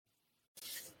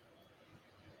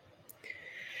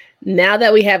Now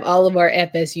that we have all of our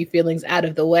FSU feelings out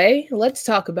of the way, let's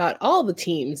talk about all the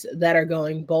teams that are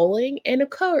going bowling and, of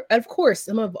course,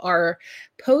 some of our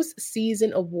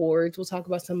postseason awards. We'll talk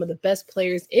about some of the best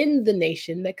players in the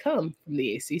nation that come from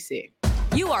the ACC.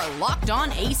 You are Locked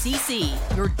On ACC,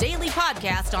 your daily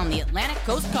podcast on the Atlantic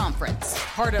Coast Conference.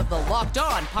 Part of the Locked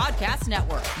On Podcast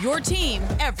Network, your team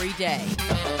every day.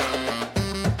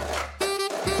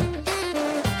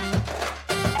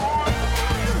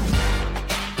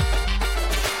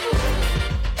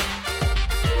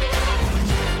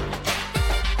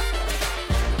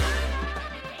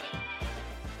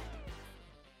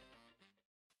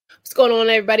 What's going on,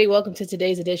 everybody? Welcome to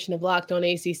today's edition of Locked On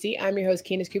ACC. I'm your host,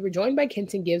 Candace Cooper, joined by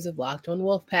Kenton Gibbs of Locked On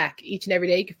Wolfpack. Each and every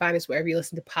day, you can find us wherever you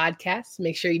listen to podcasts.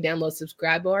 Make sure you download,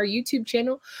 subscribe to our YouTube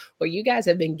channel, where you guys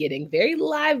have been getting very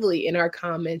lively in our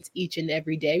comments each and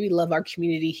every day. We love our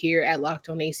community here at Locked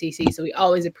On ACC, so we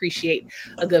always appreciate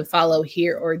a good follow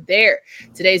here or there.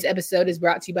 Today's episode is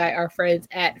brought to you by our friends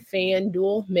at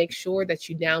FanDuel. Make sure that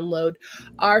you download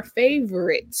our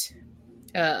favorite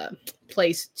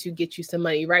place to get you some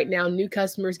money. Right now, new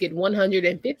customers get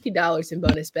 $150 in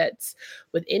bonus bets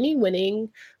with any winning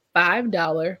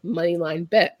 $5 money line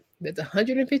bet. That's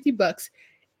 $150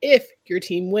 if your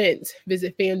team wins.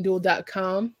 Visit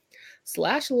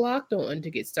FanDuel.com/locked on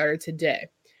to get started today.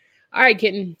 All right,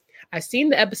 Kitten, I've seen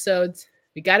the episodes.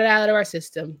 We got it out of our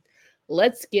system.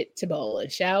 Let's get to bowling,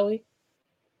 shall we?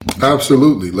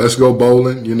 Absolutely. Let's go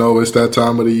bowling. You know, it's that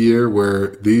time of the year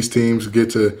where these teams get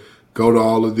to go to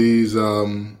all of these,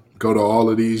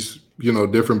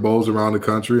 different bowls around the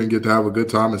country and get to have a good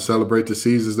time and celebrate the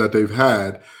seasons that they've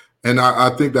had. And I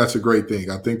think that's a great thing.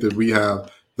 I think that we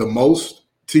have the most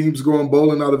teams going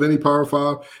bowling out of any Power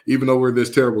Five, even though we're this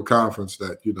terrible conference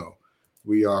that,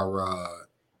 we are,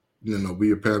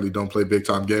 we apparently don't play big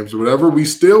time games or whatever. We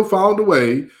still found a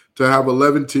way to have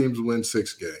 11 teams win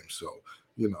 6 games. So,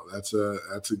 that's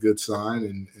a good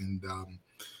sign. And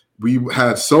we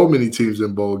had so many teams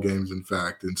in bowl games, in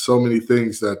fact, and so many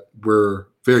things that were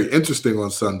very interesting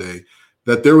on Sunday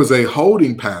that there was a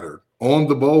holding pattern on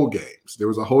the bowl games. There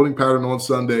was a holding pattern on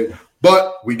Sunday,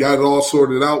 but we got it all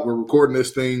sorted out. We're recording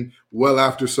this thing well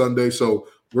after Sunday, so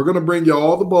we're going to bring you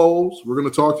all the bowls. We're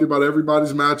going to talk to you about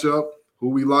everybody's matchup, who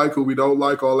we like, who we don't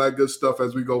like, all that good stuff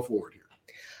as we go forward here.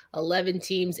 11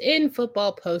 teams in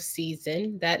football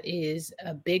postseason. That is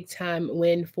a big-time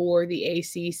win for the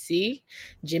ACC.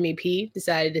 Jimmy P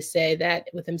decided to say that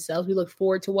with himself. We look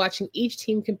forward to watching each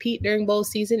team compete during bowl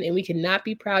season, and we cannot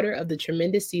be prouder of the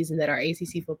tremendous season that our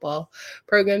ACC football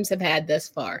programs have had thus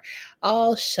far.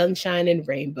 All sunshine and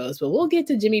rainbows, but we'll get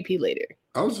to Jimmy P later.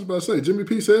 I was just about to say, Jimmy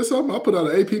P said something. I put out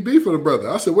an APB for the brother.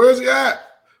 I said, where's he at?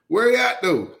 Where he at,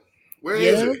 dude? Where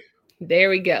is he?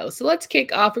 There we go. So let's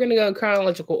kick off. We're going to go in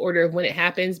chronological order of when it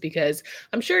happens, because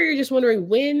I'm sure you're just wondering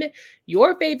when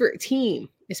your favorite team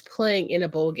is playing in a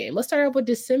bowl game. Let's start off with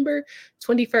December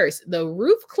 21st, the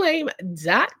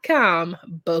roofclaim.com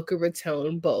Boca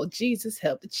Raton Bowl. Jesus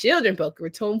help the children. Boca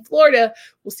Raton, Florida.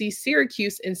 We'll see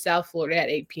Syracuse in South Florida at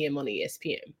 8 p.m. on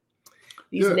ESPN.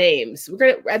 These names. We're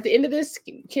going to, at the end of this,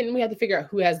 we have to figure out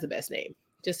who has the best name.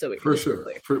 Just so we can. For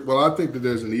sure. Well, I think that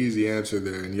there's an easy answer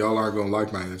there, and y'all aren't going to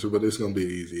like my answer, but it's going to be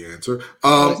an easy answer.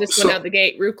 Is this one out the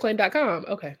gate? Roofclaim.com.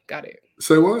 Okay, got it.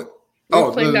 Say what?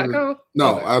 Roofclaim.com?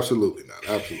 No, okay. Absolutely not.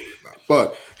 Absolutely not.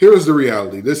 But here's the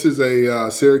reality. This is a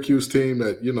Syracuse team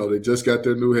that, they just got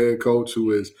their new head coach,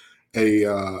 who is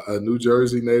a New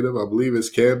Jersey native. I believe it's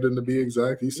Camden, to be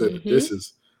exact. He said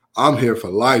that I'm here for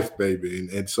life, baby.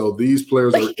 And so these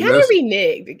players he kind of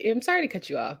reneged. I'm sorry to cut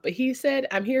you off, but he said,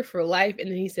 I'm here for life. And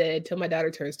then he said, till my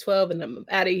daughter turns 12 and I'm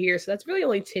out of here. So that's really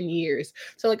only 10 years.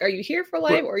 So, are you here for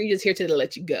life, or are you just here to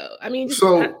let you go? I mean,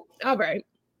 all right.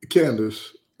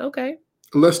 Candace. Okay.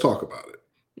 Let's talk about it.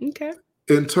 Okay.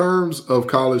 In terms of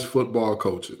college football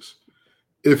coaches,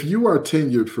 if you are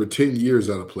tenured for 10 years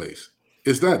at a place,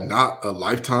 is that not a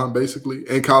lifetime, basically,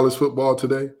 in college football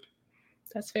today?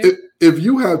 That's fair. If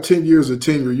you have 10 years of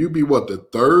tenure, you'd be the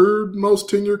third most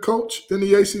tenured coach in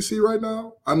the ACC right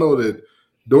now? I know that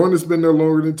Dorn has been there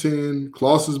longer than 10.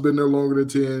 Claus has been there longer than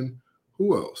 10.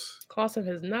 Who else? Clausen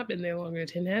has not been there longer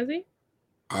than 10, has he?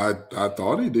 I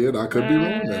thought he did. I could be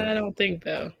wrong there. I don't think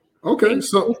so. Okay, I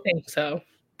think so.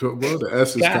 Well, the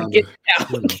S is kind of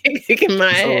kicking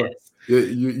my ass.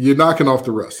 You're knocking off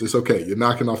the rust. It's okay. You're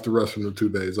knocking off the rust from the 2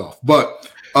 days off. But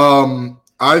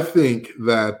I think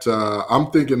that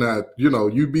I'm thinking that,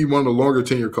 you'd be one of the longer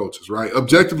tenure coaches, right?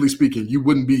 Objectively speaking, you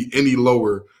wouldn't be any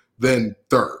lower than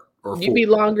third or fourth. You'd be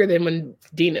longer than when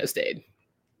Dino stayed.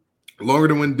 Longer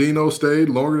than when Dino stayed,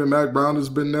 longer than Mac Brown has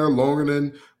been there, longer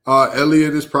than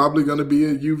Elliott is probably going to be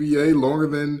at UVA, longer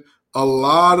than a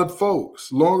lot of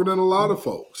folks, longer than a lot of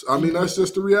folks. I mean, that's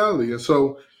just the reality. And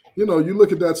so, you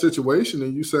look at that situation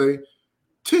and you say,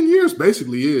 10 years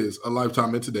basically is a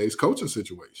lifetime in today's coaching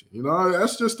situation.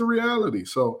 That's just the reality.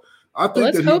 So I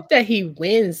think let's hope that he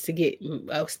wins to get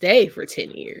stay for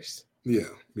 10 years. Yeah.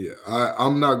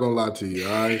 I'm not gonna lie to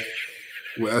you.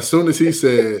 As soon as he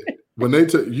said, when they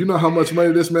took, how how much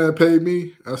money this man paid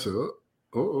me? I said,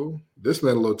 this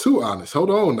man a little too honest. Hold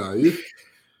on now.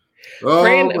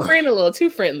 Friend a little too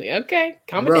friendly. Okay,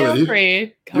 calm it down,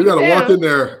 friend. You got to walk in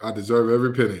there. I deserve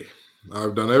every penny.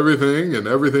 I've done everything, and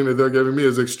everything that they're giving me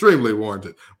is extremely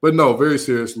warranted. But no, very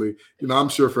seriously, I'm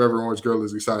sure Forever Orange Girl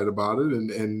is excited about it,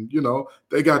 and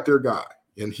they got their guy,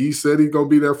 and he said he's gonna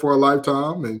be there for a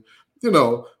lifetime, and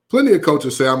plenty of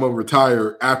coaches say I'm gonna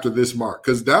retire after this mark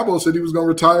because Dabo said he was gonna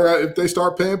retire if they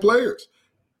start paying players.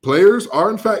 Players are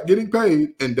in fact getting paid,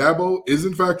 and Dabo is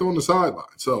in fact on the sideline.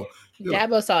 So.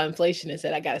 Dabo saw inflation and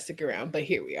said, I got to stick around, but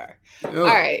here we are. Yeah. All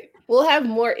right. We'll have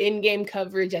more in-game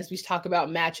coverage as we talk about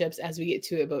matchups as we get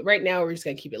to it. But right now, we're just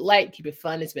going to keep it light, keep it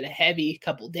fun. It's been a heavy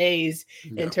couple days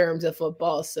in terms of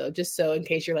football. So just in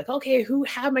case you're like, okay,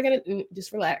 how am I going to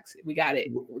just relax? We got it.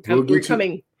 We're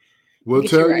coming. We'll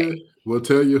tell you. We'll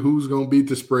tell you who's going to beat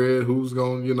the spread, who's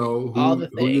going,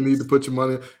 who you need to put your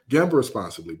money in. Gamble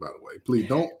responsibly, by the way. Please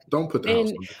don't put the house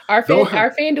on. Our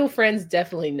FanDuel friends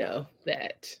definitely know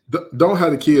that. Don't have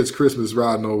the kids Christmas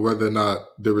riding on whether or not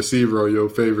the receiver of your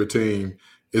favorite team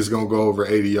is going to go over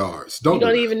 80 yards. You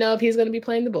don't even know if he's going to be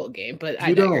playing the bowl game, but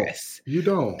I digress. You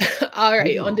don't. All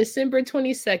right. On December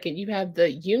 22nd, you have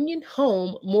the Union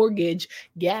Home Mortgage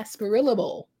Gasparilla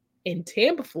Bowl in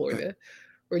Tampa, Florida.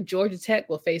 Where Georgia Tech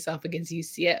will face off against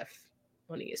UCF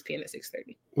on ESPN at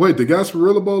 6:30. Wait, the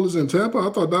Gasparilla Bowl is in Tampa? I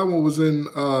thought that one was in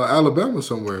Alabama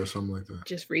somewhere or something like that.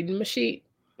 Just reading my sheet.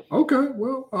 Okay,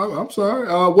 well, I'm sorry.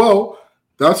 Well,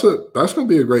 that's going to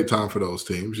be a great time for those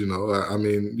teams. Good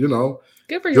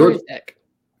for Georgia Tech.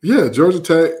 Yeah, Georgia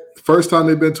Tech. First time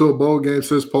they've been to a bowl game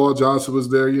since Paul Johnson was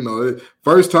there.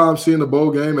 First time seeing a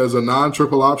bowl game as a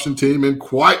non-triple option team in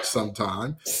quite some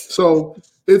time. So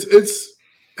it's.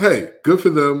 Hey, good for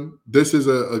them. This is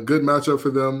a good matchup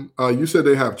for them. You said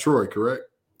they have Troy, correct?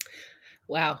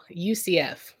 Wow,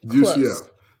 UCF. UCF.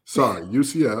 Sorry,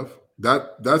 UCF.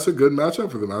 That's a good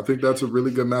matchup for them. I think that's a really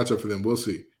good matchup for them. We'll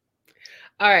see.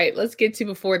 All right, let's get to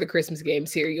before the Christmas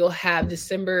games here. You'll have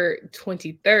December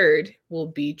 23rd will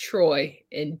be Troy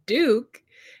and Duke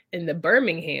in the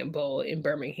Birmingham Bowl in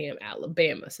Birmingham,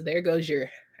 Alabama. So there goes your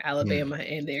Alabama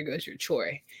and there goes your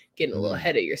Troy. Getting a little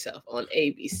ahead of yourself on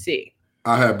ABC.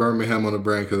 I had Birmingham on the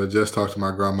brain because I just talked to my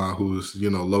grandma who's,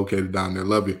 located down there.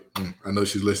 Love you. I know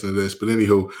she's listening to this. But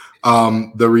anywho,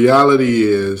 the reality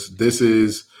is this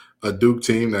is a Duke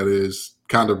team that is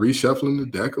kind of reshuffling the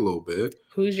deck a little bit.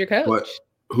 Who's your coach? But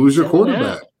who's your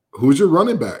quarterback? Who's your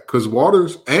running back? Because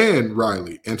Waters and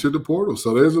Riley entered the portal.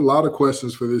 So there's a lot of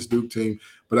questions for this Duke team.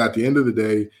 But at the end of the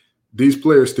day, these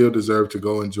players still deserve to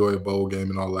go enjoy a bowl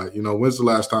game and all that. When's the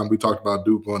last time we talked about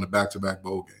Duke going to back-to-back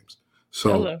bowl games?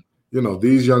 So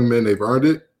these young men, they've earned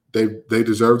it. They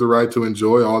deserve the right to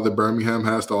enjoy all that Birmingham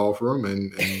has to offer them.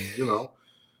 And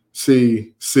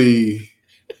see,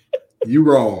 you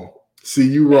wrong. See,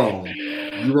 you wrong.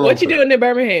 What you doing in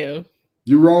Birmingham?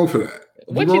 You wrong for that.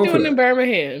 What you doing in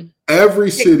Birmingham?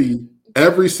 Every city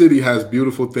has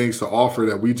beautiful things to offer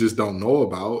that we just don't know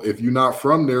about. If you're not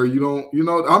from there, you don't.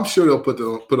 I'm sure they'll put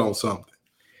on something.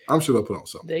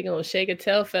 They're going to shake a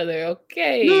tail feather.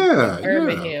 Okay. Yeah.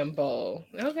 Birmingham Bowl.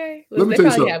 Okay. Let me they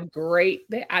tell you probably have great.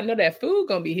 I know that food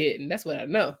going to be hitting. That's what I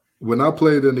know. When I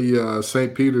played in the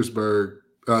St. Petersburg,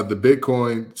 the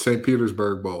Bitcoin St.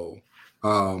 Petersburg Bowl,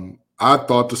 I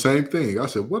thought the same thing. I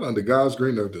said, what under God's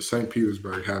green earth does St.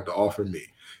 Petersburg have to offer me?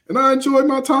 And I enjoyed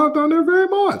my time down there very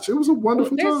much. It was a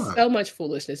wonderful time. There's so much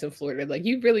foolishness in Florida. Like,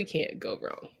 you really can't go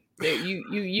wrong.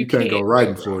 You can't go right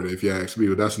in Florida if you ask me,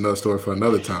 but that's another story for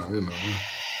another time.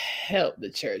 Help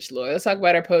the church, Lord. Let's talk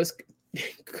about our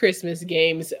post-Christmas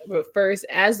games. But first,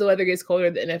 as the weather gets colder,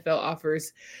 the NFL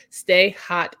offers stay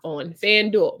hot on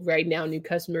FanDuel. Right now, new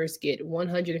customers get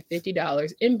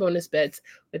 $150 in bonus bets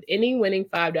with any winning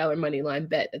 $5 money line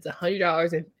bet. That's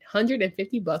 $100 and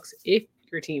 $150 if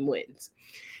your team wins.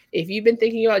 If you've been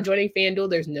thinking about joining FanDuel,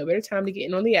 there's no better time to get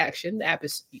in on the action. The app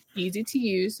is easy to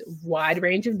use, wide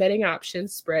range of betting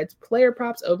options, spreads, player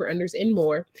props, over-unders, and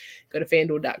more. Go to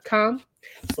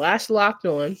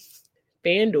FanDuel.com/lockedon.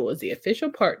 FanDuel is the official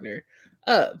partner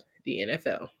of the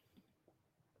NFL.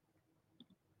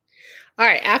 All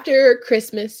right, after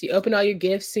Christmas, you open all your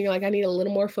gifts and you're like, I need a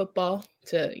little more football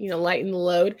to, lighten the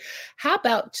load. How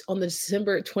about on the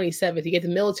December 27th, you get the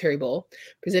Military Bowl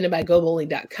presented by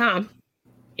GoBowling.com.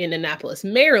 in Annapolis,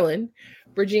 Maryland,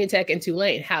 Virginia Tech and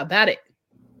Tulane. How about it?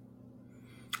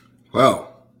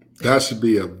 Well, that should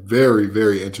be a very,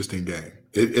 very interesting game.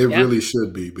 It really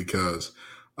should be, because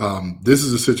this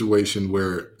is a situation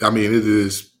where, I mean, it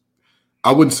is,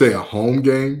 I wouldn't say a home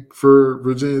game for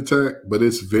Virginia Tech, but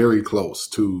it's very close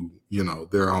to,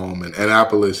 their home. And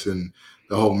Annapolis and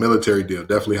the whole military deal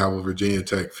definitely have a Virginia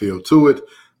Tech feel to it.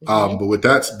 But with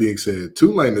that being said,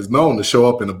 Tulane is known to show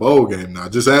up in a bowl game now.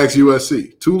 Just ask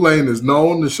USC. Tulane is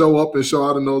known to show up and show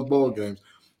out in those bowl games.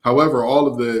 However, all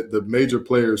of the major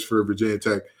players for Virginia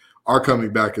Tech are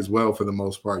coming back as well for the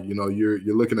most part.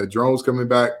 You're looking at Drones coming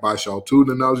back, Bishal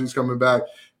Tudenauji's coming back.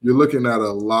 You're looking at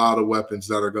a lot of weapons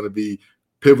that are going to be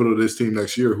pivotal to this team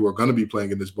next year who are going to be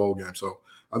playing in this bowl game. So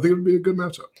I think it'll be a good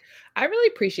matchup. I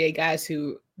really appreciate guys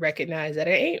who recognize that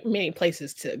there ain't many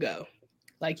places to go.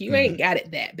 Like, you ain't got it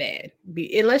that bad.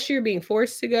 Unless you're being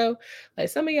forced to go. Like,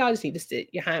 some of y'all just need to sit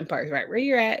your hind parts right where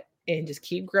you're at and just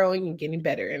keep growing and getting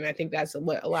better. And I think that's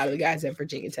what a lot of the guys at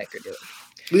Virginia Tech are doing.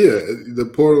 Yeah, the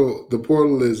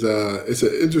portal is it's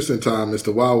an interesting time. It's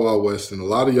the Wild Wild West, and a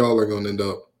lot of y'all are going to end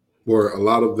up, or a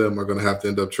lot of them are going to have to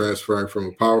end up transferring from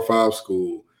a Power 5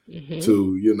 school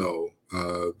to,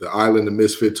 the Island of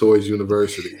Misfit Toys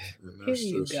University. Here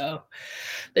you go.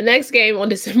 The next game on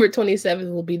December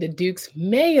 27th will be the Duke's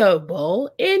Mayo Bowl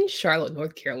in Charlotte,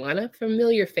 North Carolina.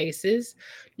 Familiar faces,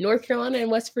 North Carolina and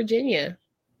West Virginia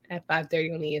at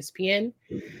 5:30 on ESPN.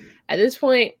 At this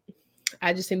point,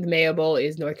 I just think the Mayo Bowl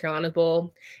is North Carolina's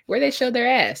bowl, where they show their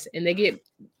ass and they get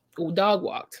dog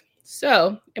walked.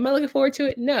 So, am I looking forward to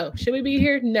it? No. Should we be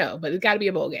here? No. But it's got to be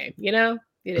a bowl game, It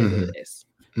is what it is.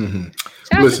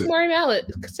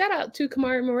 Shout out to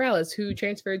Kamari Morales, who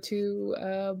transferred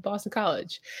to Boston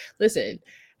College. Listen,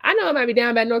 I know I might be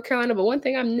down about North Carolina, but one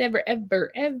thing I'm never, ever,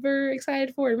 ever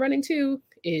excited for and running to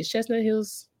is Chestnut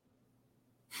Hills.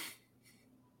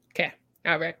 Okay.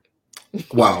 All right.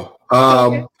 Wow.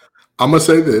 Okay. I'm going to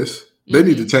say this. They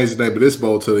need to change the name of this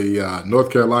bowl to the North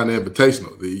Carolina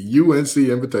Invitational, the UNC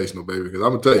Invitational, baby, because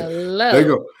I'm going to tell you, they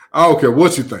go. I don't care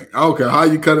what you think. I don't care how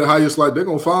you cut it, how you slice. They're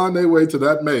gonna find their way to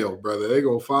that Mayo, brother. They're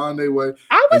gonna find their way.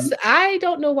 I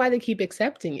don't know why they keep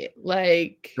accepting it.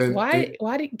 Like, why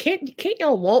can't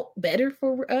y'all want better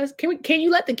for us? Can you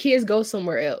let the kids go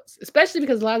somewhere else? Especially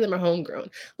because a lot of them are homegrown.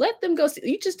 Let them go.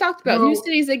 You just talked about new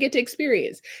cities they get to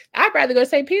experience. I'd rather go to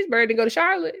St. Petersburg than go to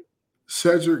Charlotte.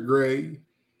 Cedric Gray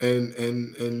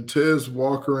and Tez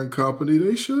Walker and company,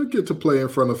 they should get to play in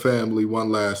front of family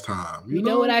one last time. You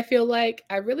know what I feel like?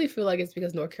 I really feel like it's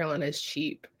because North Carolina is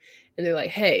cheap. And they're like,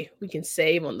 hey, we can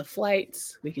save on the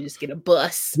flights. We can just get a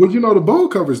bus. Well, the bowl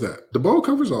covers that. The bowl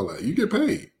covers all that. You get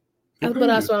paid. But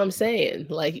that's what I'm saying.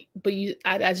 Like, but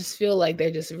I just feel like they're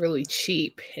just really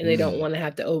cheap, and they don't want to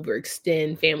have to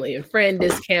overextend family and friend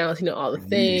discounts. All the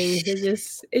things.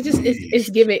 It's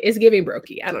giving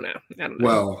brokey. I don't know.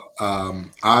 Well,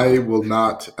 I will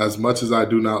not. As much as I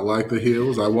do not like the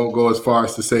Hills, I won't go as far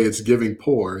as to say it's giving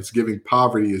poor. It's giving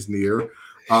poverty is near.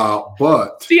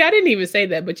 But see, I didn't even say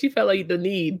that, but you felt like the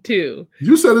need too.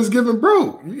 You said it's giving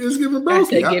broke. It's giving brokey. I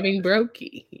said giving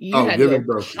brokey. You had giving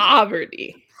brokey.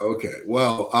 Poverty. Okay,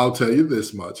 well, I'll tell you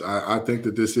this much. I think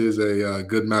that this is a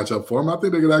good matchup for them. I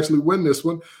think they could actually win this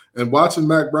one. And watching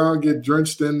Mac Brown get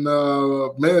drenched in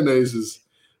mayonnaise is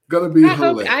going to be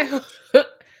hilarious.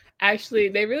 Actually,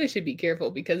 they really should be careful,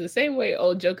 because the same way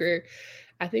old Joker,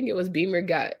 I think it was Beamer,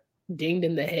 got dinged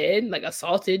in the head, like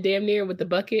assaulted damn near with the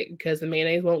bucket because the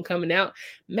mayonnaise won't coming out.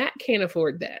 Matt can't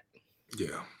afford that.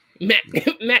 Yeah.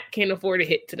 Matt can't afford a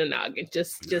hit to the noggin.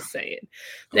 Just saying.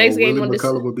 Next game Willie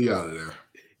McCullough will be out of there.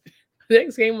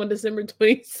 Next game on December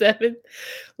 27th,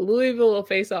 Louisville will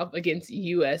face off against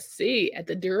USC at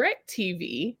the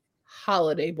DirecTV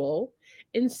Holiday Bowl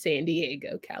in San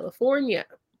Diego, California.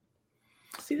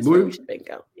 See, this is where we should been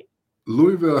going.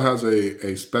 Louisville has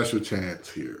a special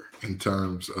chance here in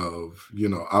terms of,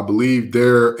 I believe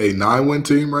they're a 9-win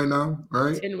team right now,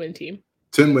 right? 10-win team.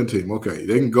 10-win team. Okay.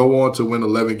 They can go on to win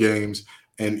 11 games.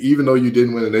 And even though you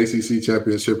didn't win an ACC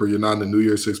championship or you're not in the New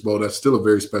Year's Six Bowl, that's still a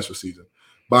very special season.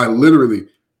 By literally,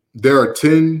 there are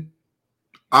 10,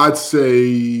 I'd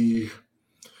say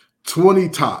 20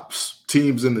 tops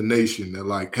teams in the nation that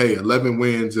like, hey, 11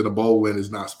 wins and a bowl win is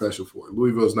not special for it.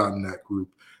 Louisville's not in that group.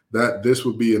 This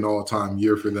would be an all-time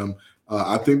year for them.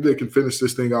 I think they can finish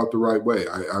this thing out the right way.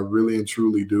 I really and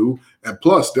truly do. And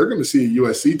plus, they're going to see a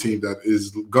USC team that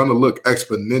is going to look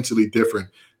exponentially different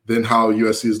than how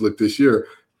USC has looked this year.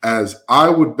 As I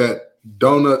would bet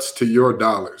donuts to your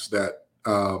dollars that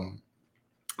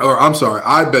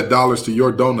I bet dollars to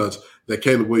your donuts that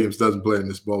Caleb Williams doesn't play in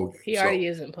this bowl game. He already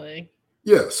isn't playing.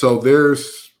 Yeah, so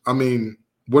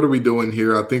what are we doing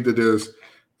here? I think that there's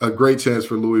a great chance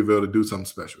for Louisville to do something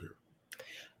special here.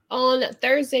 On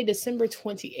Thursday, December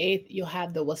 28th, you'll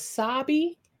have the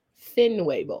Wasabi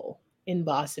Fenway Bowl in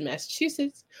Boston,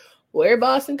 Massachusetts, where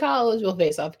Boston College will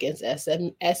face off against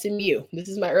SMU. This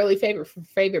is my early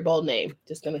favorite bowl name.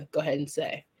 Just going to go ahead and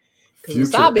say.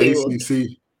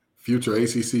 Future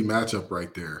ACC matchup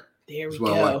right there. There we go. That's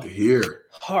what I like to hear.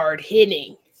 Hard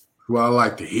hitting. Well, I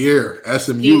like to hear.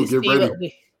 SMU, get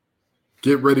ready.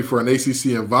 Get ready for an ACC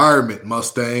environment,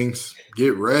 Mustangs.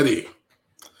 Get ready.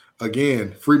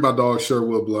 Again, free my dog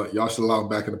Sherwood Blunt. Y'all should allow him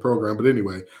back in the program. But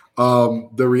anyway,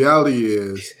 the reality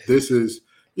is this is,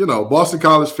 Boston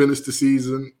College finished the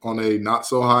season on a not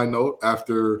so high note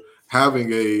after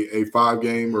having a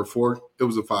 5-game or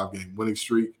 5-game winning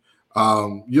streak.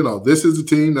 This is a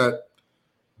team that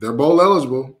they're bowl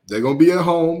eligible. They're going to be at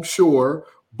home, sure.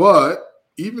 But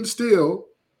even still,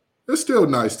 it's still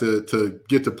nice to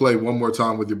get to play one more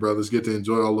time with your brothers, get to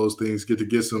enjoy all those things, get to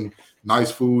get some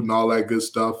nice food and all that good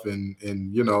stuff and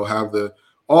have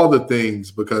all the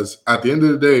things, because at the end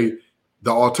of the day,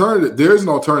 there's an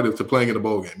alternative to playing in a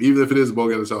bowl game, even if it is a bowl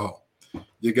game that's at home.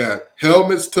 You got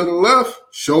helmets to the left,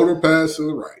 shoulder pads to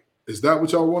the right. Is that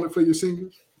what y'all wanted for your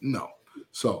seniors? No.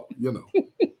 So,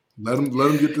 let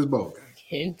them get this bowl game.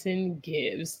 Kenton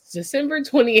Gibbs, December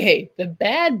 28th, the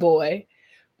Bad Boy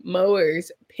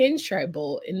Mowers Pinstripe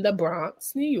Bowl in the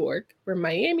Bronx, New York, where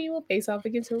Miami will face off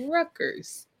against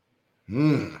Rutgers.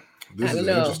 This is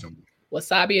interesting.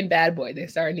 Wasabi and Bad Boy, they're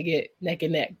starting to get neck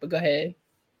and neck, but go ahead.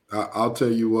 I'll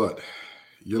tell you what.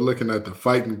 You're looking at the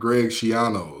Fighting Greg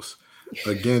Schianos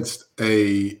against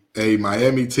a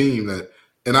Miami team that,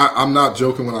 and I'm not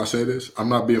joking when I say this. I'm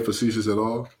not being facetious at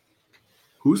all.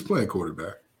 Who's playing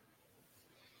quarterback?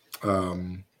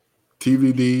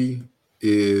 TVD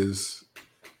is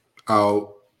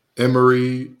out.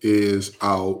 Emery is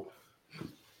out.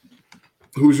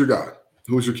 Who's your guy?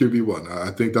 Who's your QB1?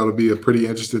 I think that'll be a pretty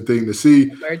interesting thing to see.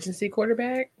 Emergency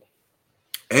quarterback.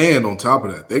 And on top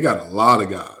of that, they got a lot of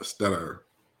guys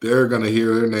they're going to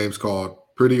hear their names called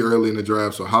pretty early in the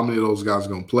draft. So how many of those guys are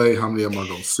going to play? How many of them are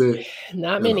going to sit?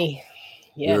 Not many.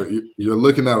 Yeah. You're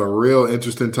looking at a real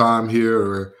interesting time here.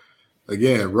 Or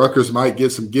again, Rutgers might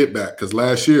get some get back, because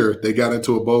last year they got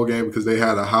into a bowl game because they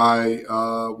had a high,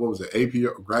 AP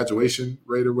graduation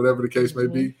rate or whatever the case may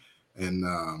be. And,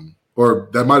 or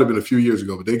that might have been a few years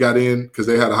ago, but they got in because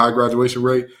they had a high graduation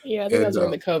rate. Yeah, I think that was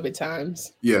during the COVID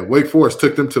times. Yeah, Wake Forest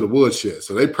took them to the woodshed.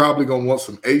 So they probably going to want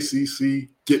some ACC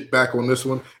get back on this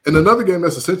one. And another game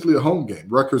that's essentially a home game.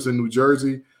 Rutgers in New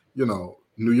Jersey, New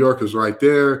York is right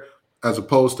there, as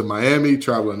opposed to Miami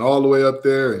traveling all the way up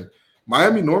there. And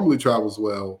Miami normally travels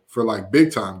well for like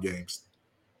big-time games.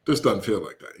 This doesn't feel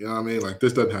like that. You know what I mean? Like,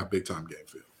 this doesn't have big-time game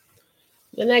feel.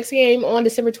 The next game on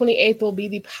December 28th will be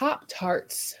the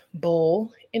Pop-Tarts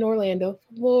Bowl in Orlando,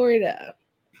 Florida.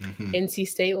 Mm-hmm. NC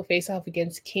State will face off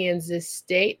against Kansas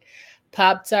State.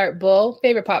 Pop-Tart Bowl.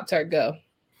 Favorite Pop-Tart, go.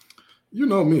 You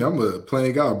know me. I'm a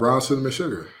plain guy. Brown cinnamon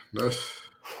sugar.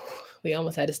 We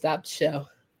almost had to stop the show.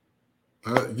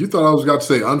 You thought I was about to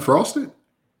say unfrosted?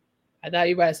 I thought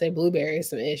you were about to say blueberry or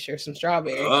some ish or some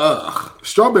strawberry.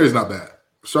 Strawberry's not bad.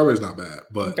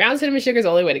 But brown cinnamon sugar is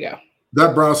the only way to go.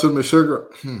 That brown cinnamon sugar.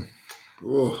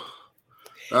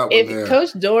 If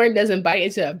Coach Doran doesn't bite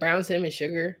into a brown cinnamon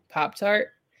sugar Pop-Tart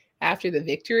after the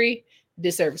victory,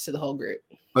 disservice to the whole group.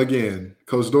 Again,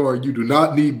 Coach Doran, you do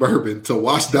not need bourbon to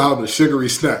wash down the sugary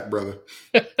snack, brother.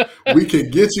 We can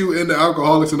get you into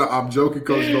Alcoholics, and I'm joking,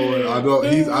 Coach Doran.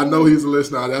 I know he's a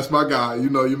listener. That's my guy.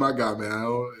 You're my guy,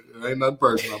 man. It ain't nothing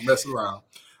personal. I'm messing around.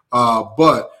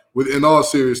 But in all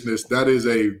seriousness, that is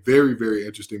a very, very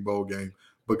interesting bowl game,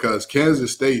 because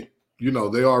Kansas State,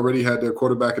 they already had their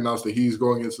quarterback announced that he's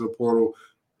going into the portal.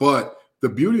 But the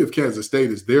beauty of Kansas State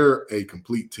is they're a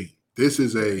complete team. This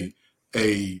is a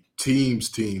team's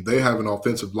team. They have an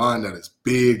offensive line that is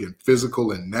big and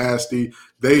physical and nasty.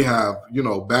 They have,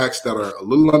 backs that are a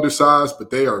little undersized, but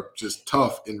they are just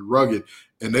tough and rugged,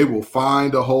 and they will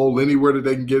find a hole anywhere that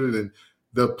they can get it. And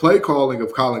the play calling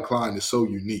of Colin Klein is so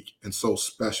unique and so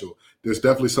special. There's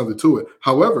definitely something to it.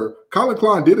 However, Colin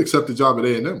Klein did accept the job at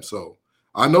A&M, so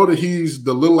I know that he's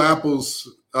the Little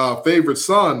Apple's favorite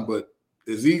son, but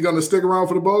is he going to stick around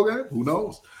for the bowl game? Who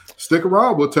knows? Stick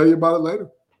around. We'll tell you about it later.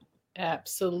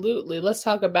 Absolutely. Let's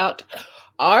talk about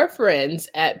our friends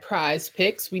at Prize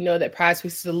Picks. We know that Prize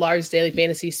Picks is the largest daily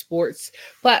fantasy sports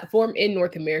platform in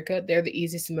North America. They're the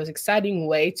easiest and most exciting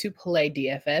way to play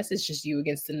DFS. It's just you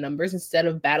against the numbers. Instead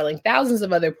of battling thousands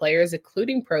of other players,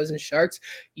 including pros and sharks,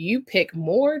 you pick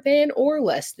more than or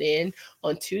less than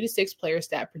on 2 to 6 player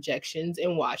stat projections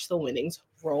and watch the winnings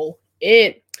roll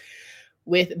in.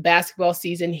 With basketball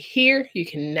season here, you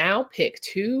can now pick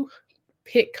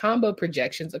combo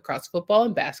projections across football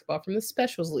and basketball from the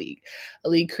Specials League, a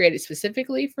league created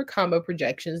specifically for combo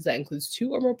projections that includes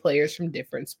 2 or more players from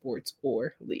different sports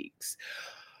or leagues.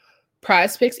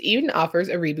 Prize Picks even offers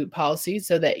a reboot policy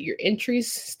so that your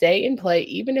entries stay in play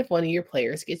even if one of your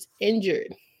players gets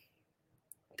injured.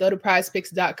 Go to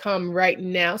prizepicks.com right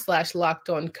now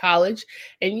 /LockedOnCollege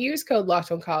and use code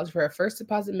LockedOnCollege for a first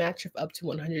deposit match of up to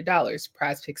 $100.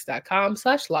 Prizepicks.com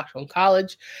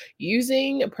 /LockedOnCollege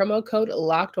using promo code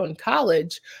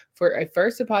LockedOnCollege for a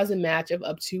first deposit match of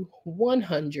up to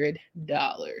 $100.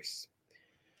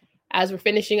 As we're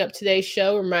finishing up today's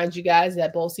show, remind you guys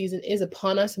that bowl season is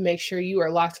upon us. Make sure you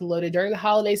are locked and loaded during the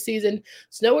holiday season.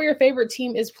 So know where your favorite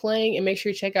team is playing and make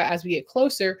sure you check out as we get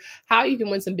closer how you can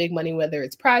win some big money, whether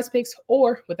it's Prize Picks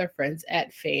or with our friends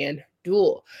at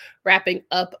FanDuel. Wrapping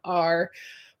up our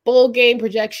bowl game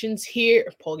projections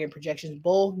here.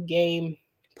 Bowl game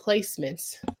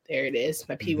placements. There it is.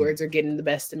 My P words are getting the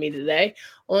best of me today.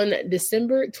 On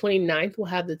December 29th, we'll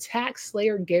have the Tax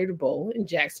Slayer Gator Bowl in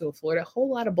Jacksonville, Florida. A whole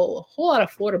lot of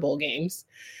Florida Bowl games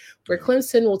where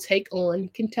Clemson will take on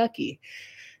Kentucky.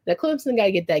 Now, Clemson got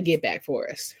to get that get back for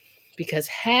us because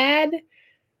had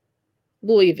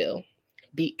Louisville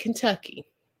beat Kentucky,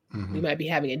 we might be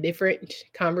having a different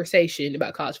conversation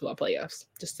about college football playoffs.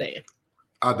 Just saying.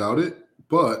 I doubt it,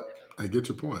 but I get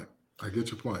your point. I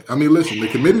mean, listen, the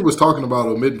committee was talking about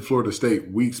omitting Florida State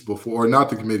weeks before, or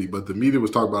not the committee, but the media was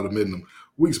talking about omitting them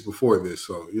weeks before this.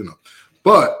 So,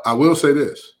 but I will say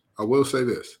this.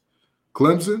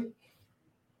 Clemson,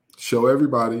 show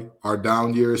everybody our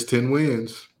down year is 10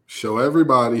 wins. Show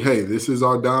everybody, hey, this is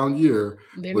our down year.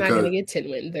 They're not going to get 10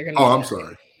 wins. They're going to. I'm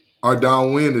sorry. Our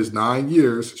down win is 9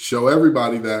 years. Show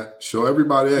everybody that. Show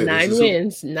everybody, hey, 9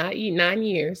 wins, not 9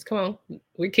 years. Come on.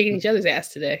 We're kicking each other's ass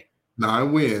today.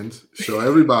 9 wins. Show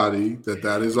everybody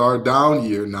that is our down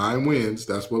year. 9 wins.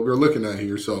 That's what we're looking at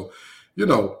here. So,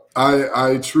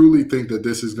 I truly think that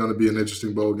this is going to be an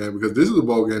interesting bowl game because this is a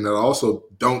bowl game that I also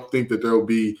don't think that there will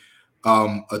be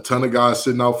a ton of guys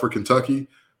sitting out for Kentucky.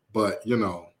 But,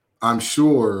 I'm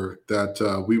sure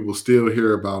that we will still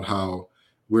hear about how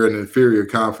we're an inferior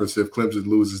conference if Clemson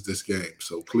loses this game.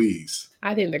 So, please.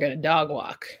 I think they're going to dog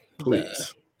walk.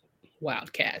 Please.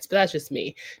 Wildcats, but that's just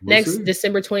me. Next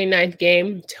December 29th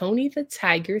game, Tony the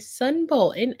Tiger's Sun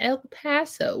Bowl in El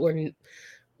Paso.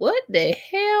 What the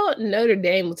hell? Notre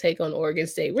Dame will take on Oregon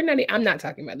State. I'm not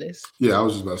talking about this. Yeah, I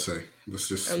was just about to say. Let's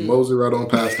just mosey right on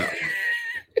past that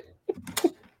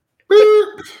one.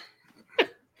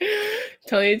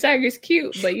 Tony the Tiger's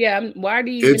cute, but yeah, why do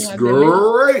you? It's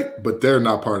great, but they're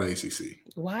not part of ACC.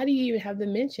 Why do you even have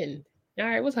them mentioned? All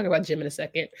right, we'll talk about Jim in a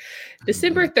second.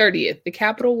 December 30th, the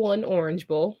Capital One Orange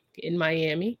Bowl in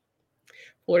Miami.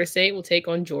 Florida State will take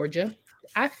on Georgia.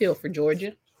 I feel for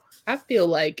Georgia. I feel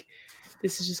like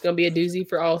this is just going to be a doozy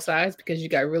for all sides because you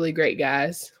got really great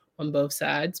guys on both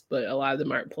sides, but a lot of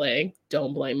them aren't playing.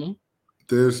 Don't blame them.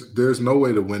 There's no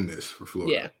way to win this for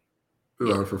Florida. Yeah.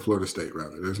 Or for Florida State,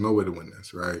 rather. There's no way to win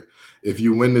this, right? If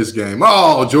you win this game,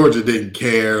 Georgia didn't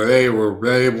care. They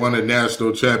won a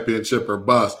national championship or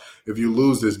bust. If you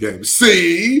lose this game,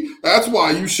 see, that's why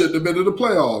you shouldn't have been in the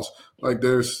playoffs. Like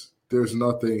there's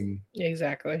nothing.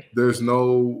 Exactly. There's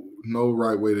no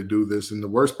right way to do this. And the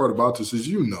worst part about this is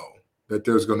that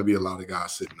there's going to be a lot of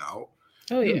guys sitting out.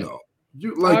 Oh yeah.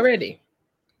 You like already.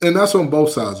 And that's on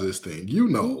both sides of this thing.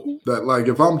 That like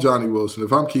if I'm Johnny Wilson,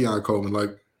 if I'm Keon Coleman,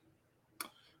 like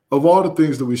of all the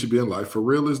things that we should be in life, for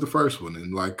real is the first one.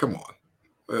 And like, come on,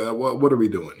 what are we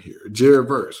doing here? Jared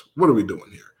Verse, what are we doing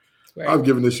here? Right. I've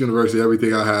given this university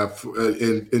everything I have.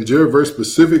 And Jared Verse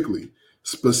specifically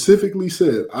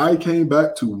said, I came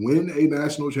back to win a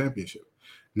national championship.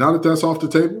 Now that that's off the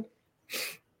table,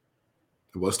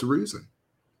 what's the reason?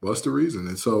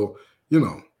 And so,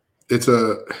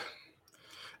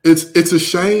 it's a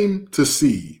shame to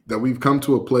see that we've come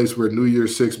to a place where New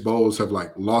Year's Six bowls have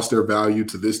like lost their value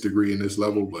to this degree and this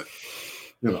level. But,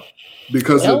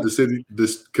 because of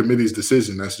this committee's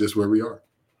decision, that's just where we are.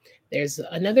 There's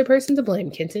another person to blame,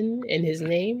 Kenton, and his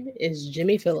name is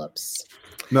Jimmy Phillips.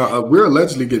 No, we're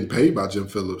allegedly getting paid by Jim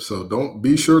Phillips, so don't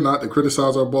be sure not to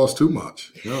criticize our boss too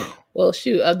much. Yeah. Well,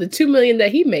 shoot, of the $2 million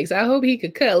that he makes, I hope he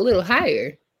could cut a little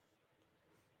higher.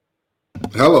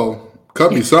 Hello,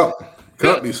 cut me something.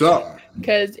 Cut me something.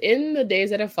 Because in the days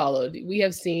that have followed, we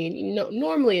have seen,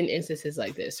 normally in instances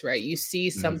like this, right? You see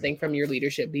something from your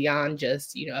leadership beyond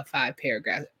just, a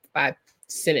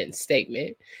 5-sentence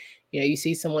statement. You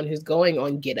see someone who's going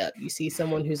on Get Up. You see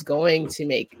someone who's going to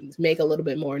make a little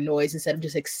bit more noise instead of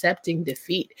just accepting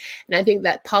defeat. And I think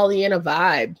that Pollyanna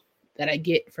vibe that I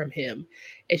get from him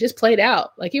it just played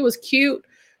out. Like, it was cute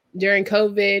during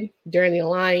COVID, during the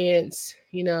alliance,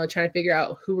 trying to figure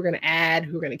out who we're going to add,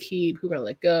 who we're going to keep, who we're going to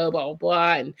let go, blah, blah,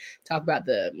 blah, and talk about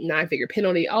the 9-figure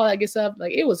penalty, all that good stuff.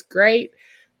 Like, it was great.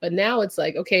 But now it's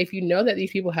like, okay, if you know that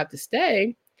these people have to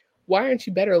stay, why aren't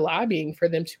you better lobbying for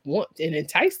them to want and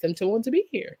entice them to want to be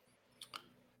here?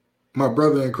 My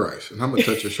brother in Christ, and I'm going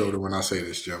to touch your shoulder when I say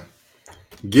this, Jim.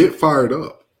 Get fired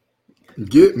up.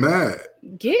 Get mad.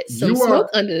 Get some smoke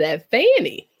under that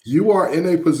fanny. You are in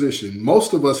a position,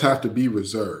 most of us have to be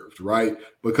reserved, right?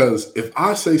 Because if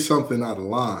I say something out of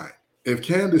line, if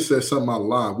Candace says something out of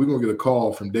line, we're going to get a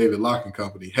call from David Locke and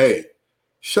Company. Hey,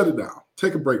 shut it down.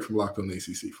 Take a break from Locked On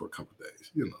ACC for a couple of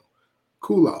days.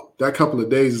 Cool out. That couple of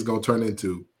days is going to turn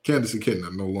into Candace and Kenton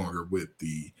are no longer with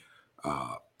the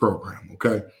program,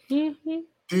 okay? Mm-hmm.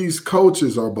 These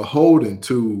coaches are beholden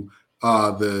to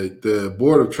the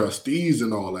board of trustees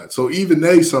and all that. So even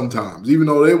they sometimes, even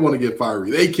though they want to get fiery,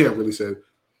 they can't really say,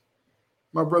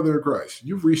 my brother in Christ,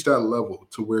 you've reached that level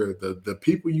to where the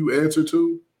people you answer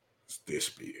to is this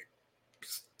big.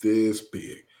 It's this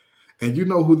big. And you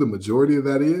know who the majority of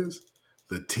that is?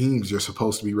 The teams you're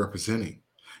supposed to be representing.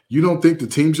 You don't think the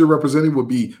teams you're representing would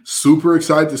be super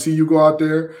excited to see you go out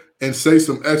there and say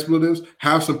some expletives,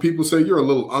 have some people say you're a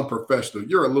little unprofessional,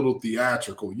 you're a little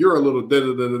theatrical, you're a little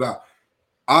da-da-da-da-da.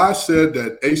 I said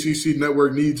that ACC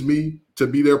Network needs me to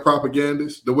be their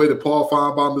propagandist, the way that Paul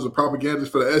Feinbaum is a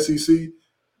propagandist for the SEC.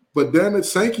 But damn it,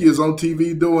 Sankey is on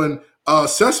TV doing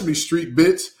Sesame Street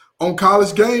bits on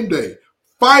College Game Day.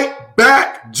 Fight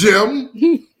back, Jim.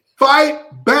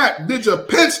 Fight back. Did you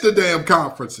pinch the damn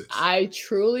conferences? I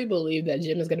truly believe that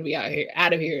Jim is going to be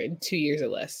out of here in 2 years or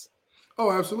less.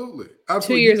 Oh, absolutely.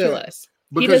 2 years or less.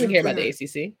 He doesn't care about the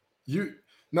ACC.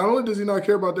 Not only does he not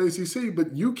care about the ACC,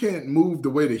 but you can't move the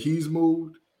way that he's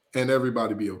moved and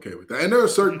everybody be okay with that. And there are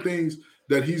certain things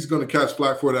that he's going to catch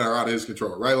flack for that are out of his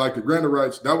control, right? Like the Granted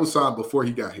rights, that was signed before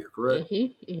he got here, correct?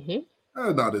 Mm-hmm, mm-hmm.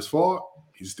 That's not his fault.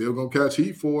 He's still going to catch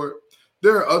heat for it.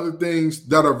 There are other things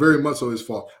that are very much so his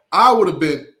fault. I would have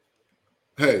been,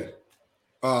 hey,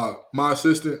 my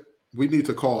assistant, we need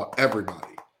to call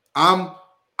everybody.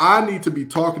 I need to be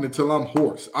talking until I'm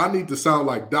hoarse. I need to sound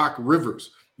like Doc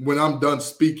Rivers when I'm done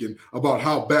speaking about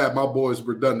how bad my boys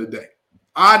were done today.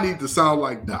 I need to sound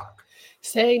like Doc.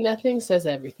 Saying nothing says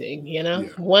everything, Yeah.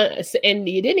 And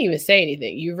you didn't even say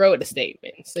anything. You wrote a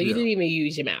statement. So you didn't even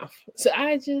use your mouth. So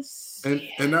I just...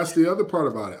 And that's the other part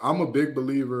about it. I'm a big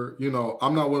believer,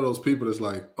 I'm not one of those people that's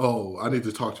like, oh, I need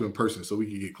to talk to him in person so we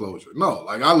can get closure. No,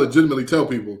 like I legitimately tell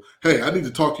people, hey, I need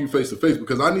to talk to you face to face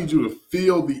because I need you to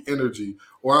feel the energy,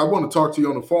 or I want to talk to you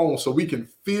on the phone so we can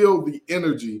feel the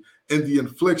energy and the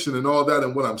infliction and all that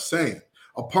and what I'm saying.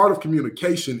 A part of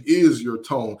communication is your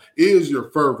tone, is your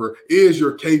fervor, is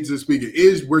your cadence of speaking,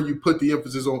 is where you put the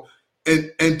emphasis on.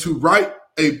 And to write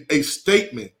a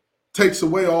statement takes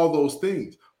away all those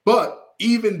things. But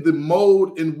even the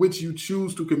mode in which you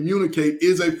choose to communicate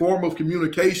is a form of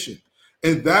communication.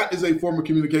 And that is a form of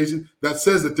communication that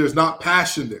says that there's not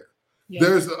passion there. Yeah.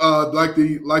 There's like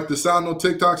the sound on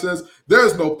TikTok says,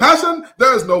 there's no passion,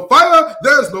 there's no fire,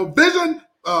 there's no vision.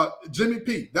 Jimmy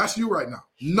P, that's you right now.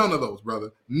 None of those, brother.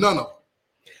 None of them.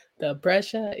 The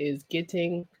pressure is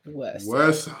getting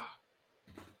worse.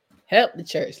 Help the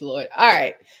church, Lord. All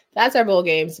right. That's our bowl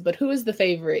games. But who is the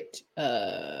favorite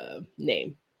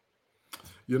name?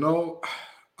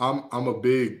 I'm a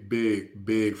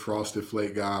big Frosted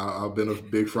Flake guy. I've been a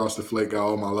big Frosted Flake guy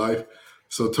all my life.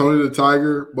 So Tony the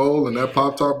Tiger Bowl and that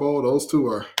Pop-Tart Bowl, those two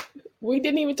are... We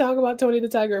didn't even talk about Tony the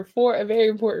Tiger for a very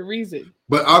important reason.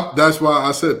 But that's why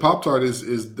I said Pop-Tart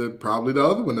is probably the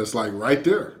other one that's like right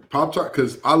there. Pop-Tart,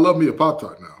 because I love me a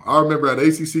Pop-Tart now. I remember at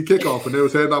ACC kickoff when they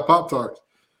was handing out Pop-Tarts.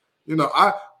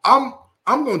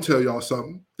 I'm going to tell y'all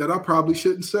something that I probably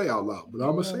shouldn't say out loud, but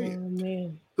I'm going to say it.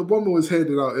 Man. The woman was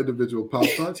handing out individual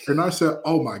Pop-Tarts, and I said,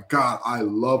 oh, my God, I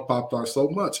love Pop-Tarts so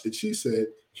much. And she said,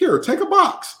 here, take a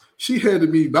box. She handed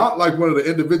me not like one of the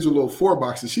individual little 4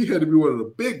 boxes. She handed me one of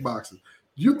the big boxes.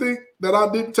 You think that I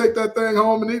didn't take that thing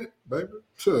home and eat it? Baby,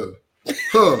 sure.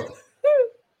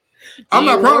 I'm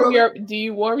not proud of it. Do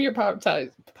you warm your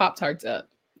Pop-Tarts up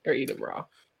or eat them raw?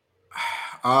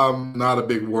 I'm not a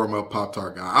big warm-up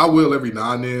Pop-Tart guy. I will every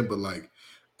now and then, but like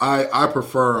I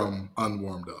prefer them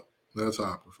unwarmed up. That's how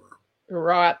I prefer them.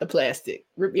 Raw out the plastic.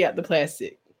 Rip me out the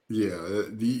plastic. Yeah.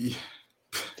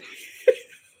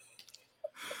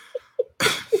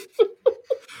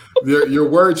 Your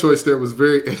word choice there was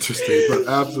very interesting, but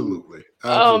absolutely.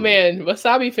 Oh Absolutely. man,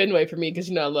 wasabi Fenway for me because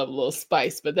I love a little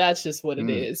spice, but that's just what it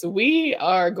is. We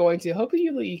are going to hopefully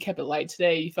you kept it light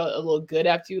today. You felt a little good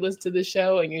after you listened to the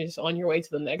show, and you're just on your way to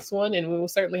the next one. And we will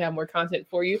certainly have more content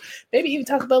for you. Maybe even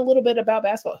talk about a little bit about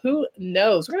basketball. Who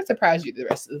knows? We're gonna surprise you the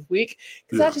rest of the week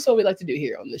because that's just what we like to do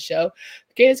here on the show.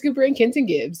 Candace Cooper and Kenton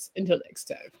Gibbs. Until next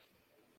time.